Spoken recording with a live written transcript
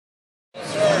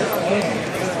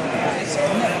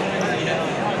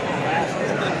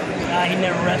He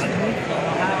never rested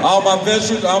me. All my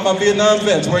veterans, all my Vietnam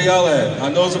vets, where y'all at? I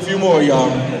know there's a few more y'all.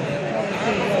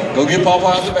 Go get Papa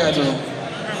out the bathroom.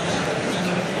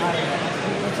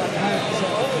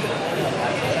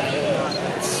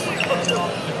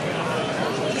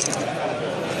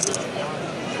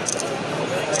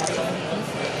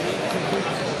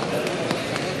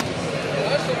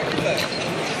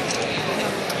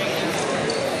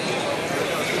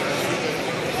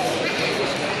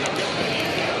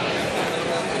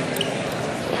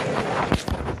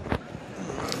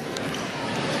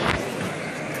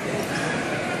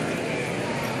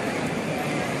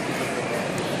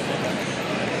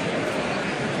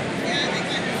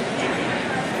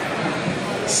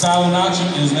 Silent auction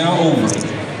is now over.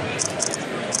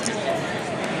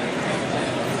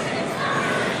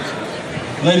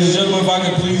 Ladies and gentlemen, if I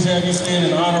could please have you stand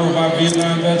in honor of our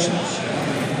Vietnam veterans.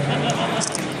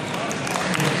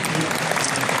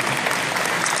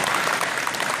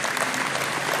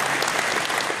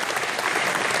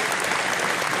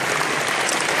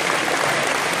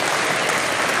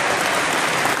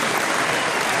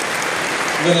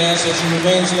 I'm going to ask that you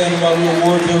remain standing while we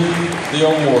award them the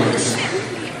awards.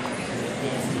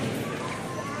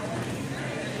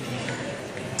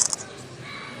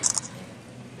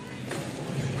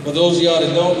 For those of y'all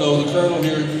that don't know, the colonel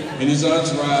here and his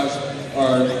entourage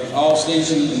are all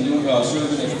stationed and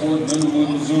serving at Fort Leonard,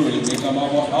 Missouri. They come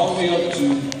all the way up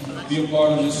to be a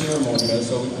part of this ceremony, man.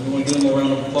 So we want to give them a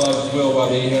round of applause as well while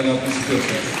they hand out these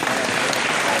certificates.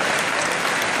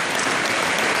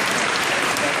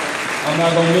 I'm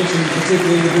not going to mention the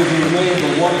particular individual's name,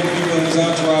 but one of the people in his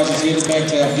entourage is headed back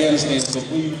to Afghanistan, so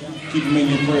please keep him in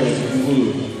your prayers if you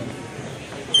would.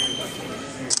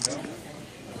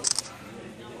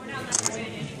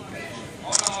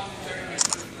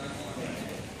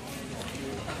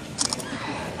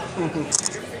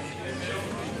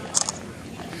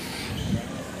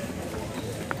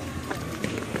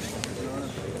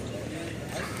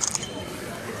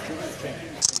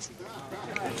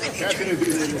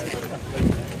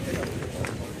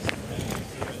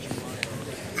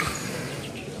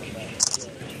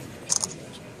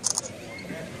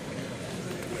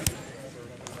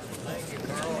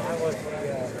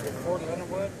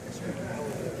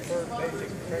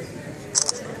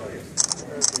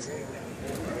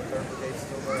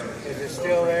 Is it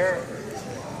still there?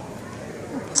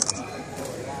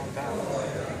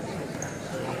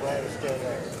 I'm glad it's still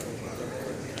there.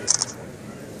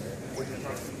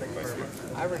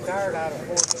 I retired out of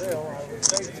Fort Sill. I was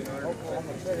stationed in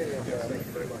Oklahoma City as a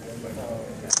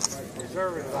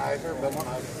reserve advisor, but when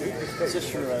I was Is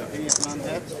this your Vietnam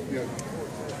vets? Yeah.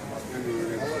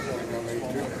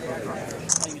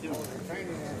 How you doing?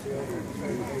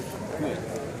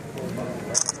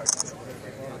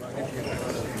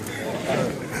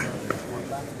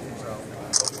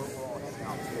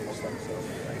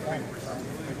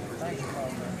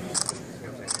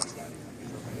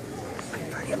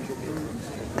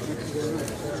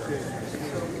 Good.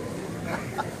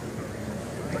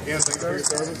 Again, thank you for your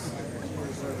service.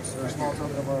 A small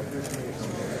token of our appreciation.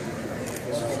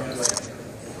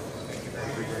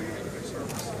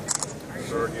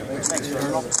 Sir, again, Thanks,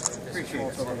 Colonel. Appreciate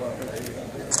it.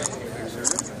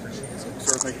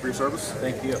 Sir, thank you for your service.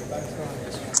 Thank you.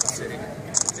 Thank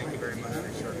you very much for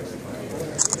your service.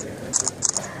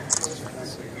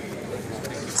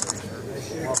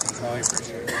 I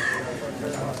appreciate it.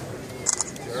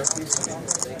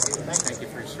 Thank you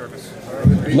for your service.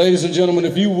 Ladies and gentlemen,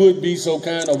 if you would be so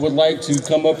kind, I would like to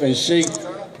come up and shake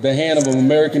the hand of an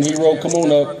American hero. Come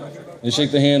on up and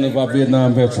shake the hand of our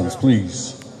Vietnam veterans,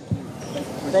 please.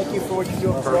 Thank you for what you're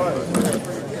doing for us.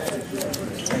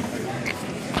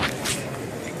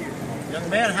 Young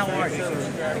man, how are you?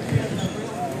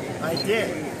 I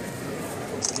did.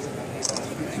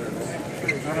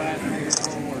 All right.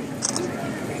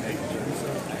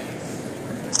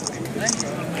 Thank you.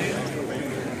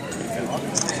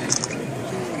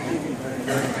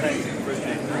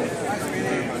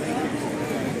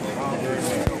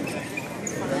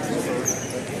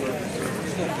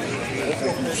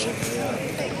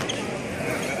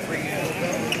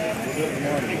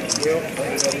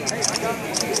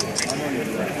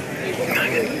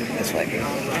 That's right.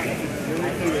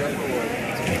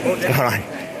 All right.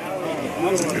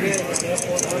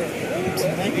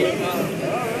 Thank you.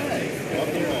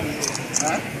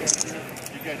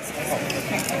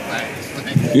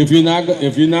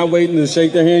 If you're not waiting to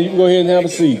shake their hand, you can go ahead and have a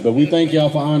seat. But we thank y'all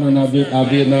for honoring our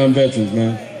Vietnam veterans,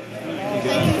 man.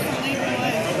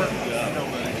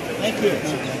 Thank you.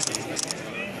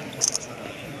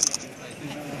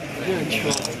 Thank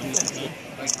you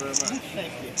very much.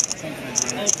 Thank you.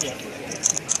 Thank you.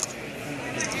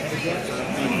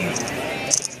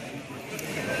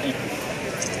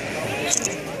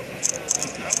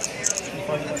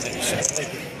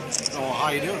 Oh, how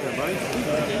you doing there, buddy?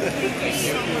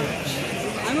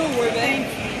 I'm a war bank.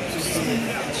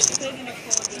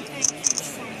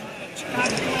 God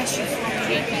bless you for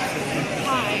me.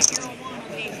 Hi, you're a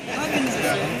wannabe.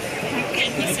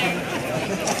 Thank you, sir.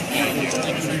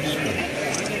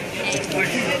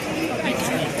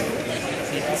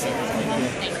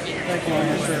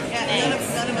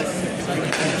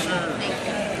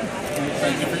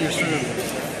 Thank you for your service.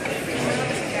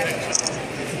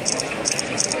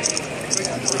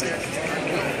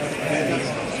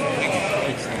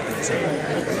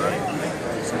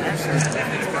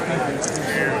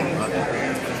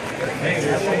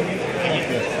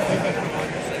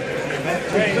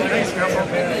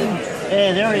 Hey,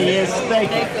 there he is.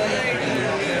 Thank you.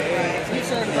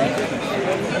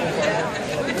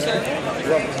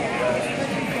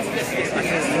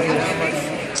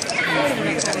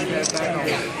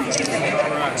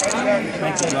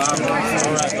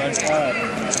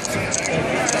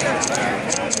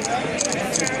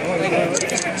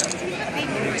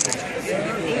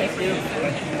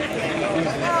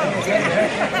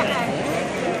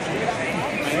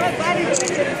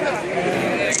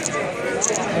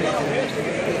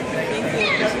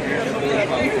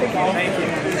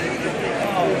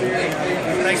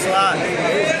 Thanks a lot.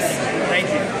 Thank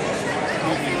you.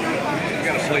 You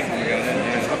got a plate for you guys.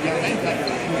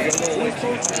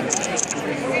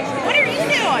 What are you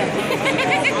doing?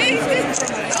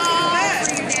 Oh,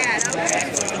 for your dad.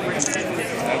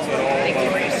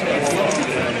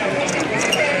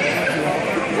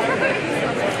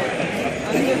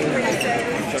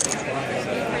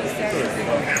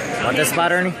 Want this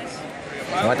spot, Ernie?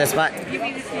 You want this spot?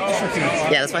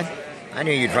 Yeah, that's fine. I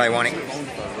knew you'd probably want it.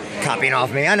 Copying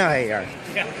off me. I know how you are.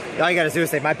 All you gotta do is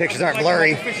say my pictures aren't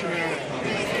blurry. Let's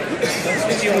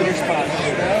get you on your spot.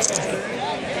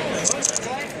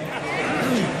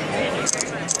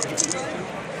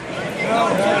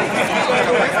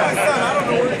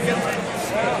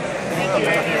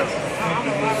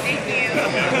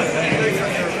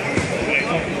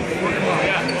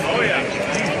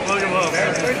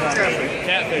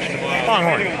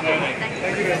 Longhorn.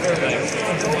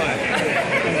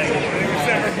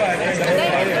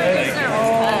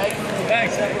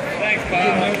 Thanks. Thanks, Bob.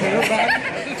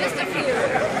 Just a few.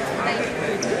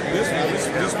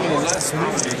 This one was less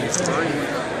smooth.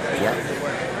 Yep.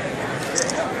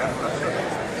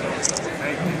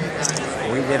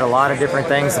 We did a lot of different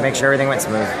things to make sure everything went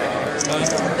smooth.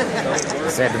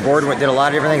 Said the board did a lot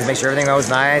of different things to make sure everything was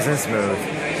nice and smooth.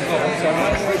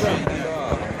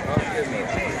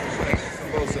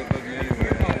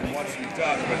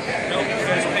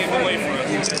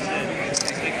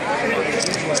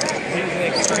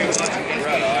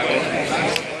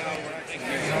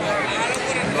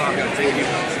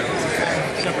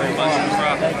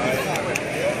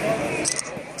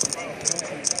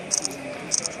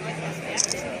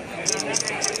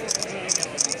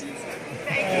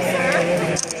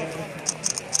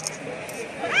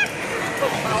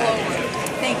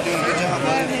 Thank you.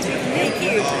 Thank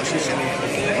you.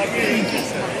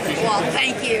 Well,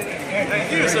 thank you.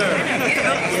 Thank you, sir.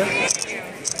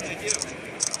 Thank you.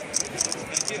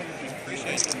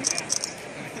 Appreciate it.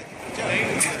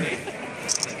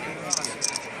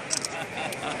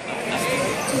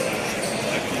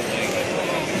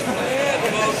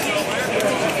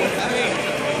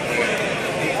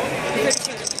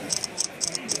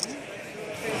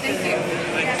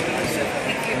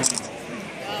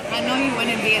 I know you went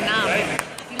in Vietnam.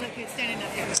 You look good standing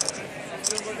up there.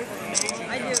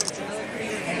 I do.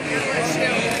 You're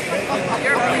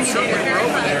really very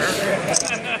much.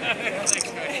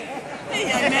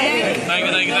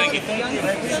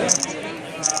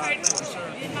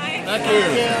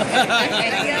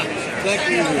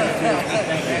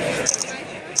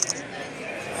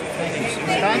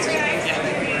 Thank you.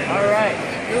 All right.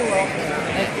 You're welcome.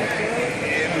 Thank you.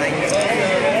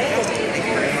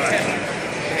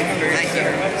 Thank you.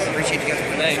 Appreciate you guys.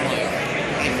 Thank you.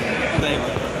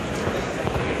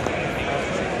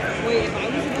 Wait, if I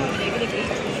was about negative 18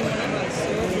 whenever I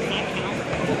served, would that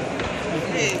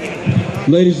count?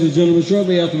 Ladies and gentlemen,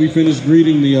 shortly after we finish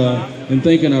greeting and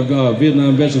thanking our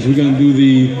Vietnam veterans, we're going to do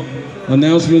the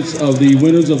announcements of the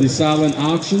winners of the silent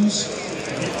auctions,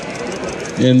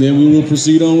 and then we will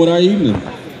proceed on with our evening.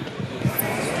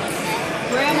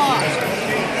 Grandma.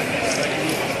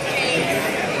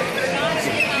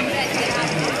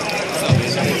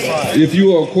 If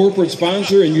you are a corporate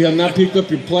sponsor and you have not picked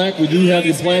up your plaque, we do have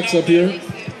your plaques up here.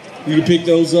 You can pick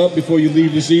those up before you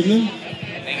leave this evening.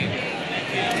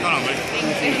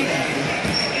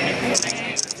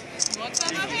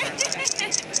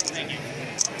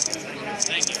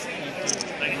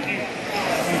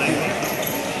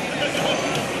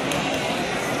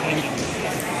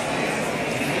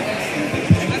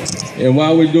 And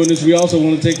while we're doing this, we also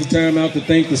want to take the time out to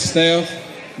thank the staff,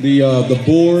 the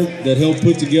board that helped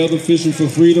put together Fishing for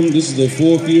Freedom. This is their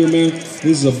 4th year, man.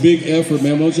 This is a big effort,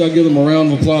 man. Why don't y'all give them a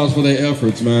round of applause for their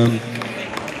efforts, man.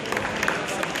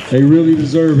 They really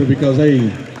deserve it because,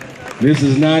 hey, this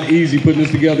is not easy putting this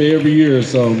together every year.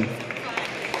 So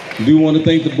we do want to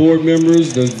thank the board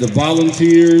members, the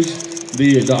volunteers,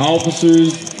 the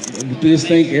officers. Just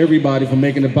thank everybody for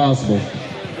making it possible.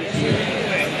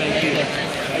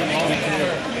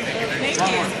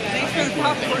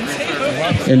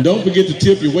 And don't forget to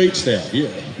tip your wait staff. Yeah.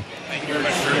 Thank you very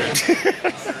much, sir.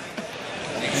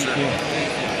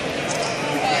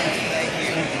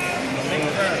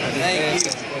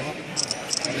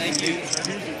 Thank you.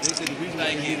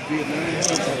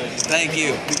 Thank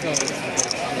you.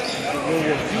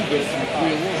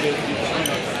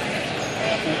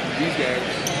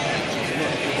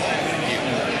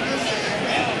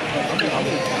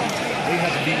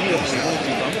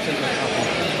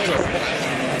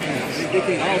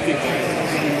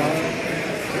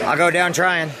 I'll go down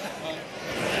trying.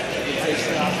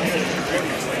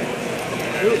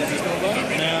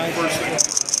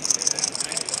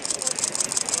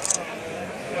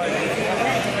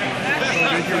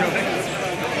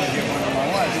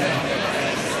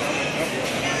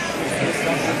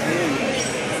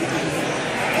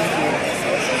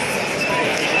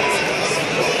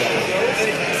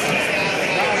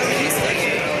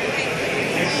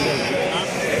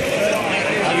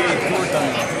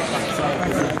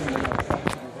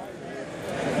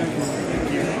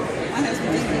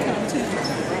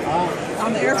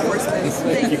 On the Air Force Base.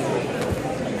 Thank you.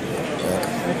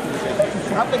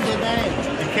 Up in the name.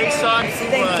 In case on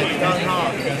Young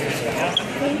Hawk.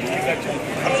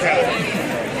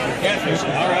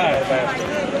 All right.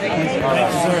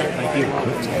 Thank you.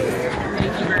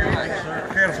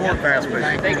 Can't afford fast, but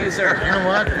Thank you, sir. You know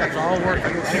what? That's all work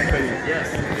you can do. Yes.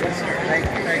 Thank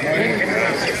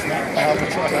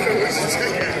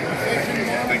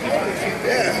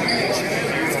you.